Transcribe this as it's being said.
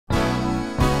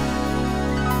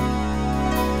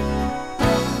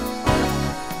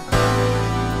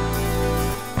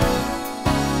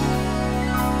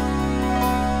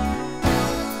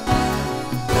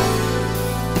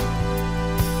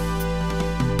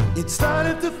It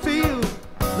started to feel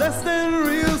less than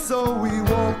real, so we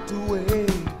walked away.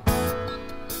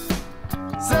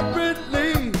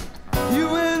 Separately, you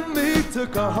and me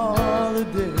took a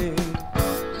holiday.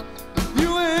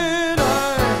 You and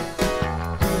I,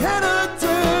 we had a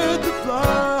turn to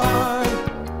fly.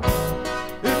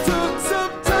 It took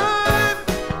some time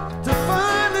to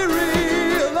finally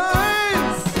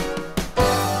realize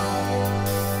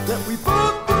that we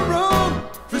both were wrong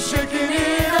for shaking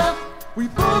it up. We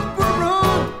both were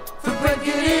wrong for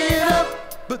breaking it up.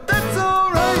 But that's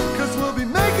alright, cause we'll be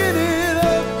making it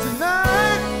up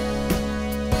tonight.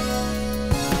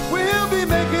 We'll be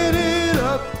making it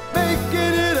up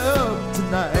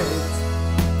tonight.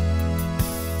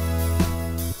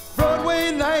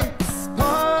 Broadway nights,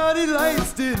 party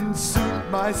lights didn't suit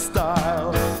my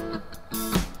style.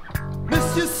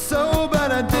 Miss you so, but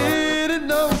I didn't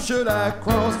know, should I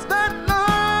cross that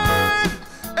line?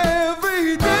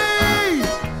 Every day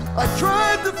I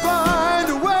tried to find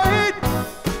a way,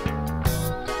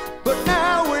 but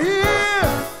now we're here,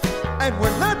 and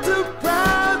we're not too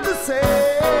proud to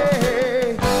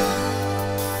say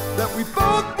that we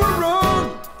both were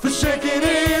wrong for shaking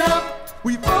it up.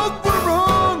 We both were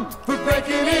wrong for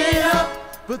breaking it up,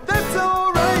 but that's all.